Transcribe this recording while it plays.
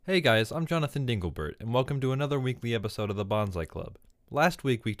Hey guys, I'm Jonathan Dinglebert, and welcome to another weekly episode of the Bonsai Club. Last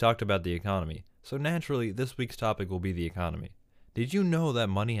week we talked about the economy, so naturally this week's topic will be the economy. Did you know that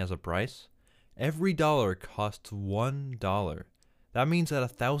money has a price? Every dollar costs $1. That means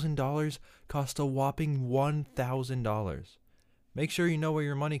that $1,000 costs a whopping $1,000. Make sure you know where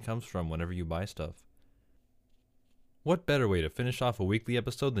your money comes from whenever you buy stuff. What better way to finish off a weekly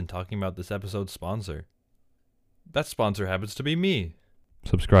episode than talking about this episode's sponsor? That sponsor happens to be me.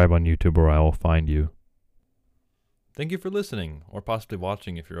 Subscribe on YouTube or I will find you. Thank you for listening, or possibly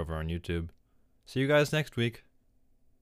watching if you're over on YouTube. See you guys next week.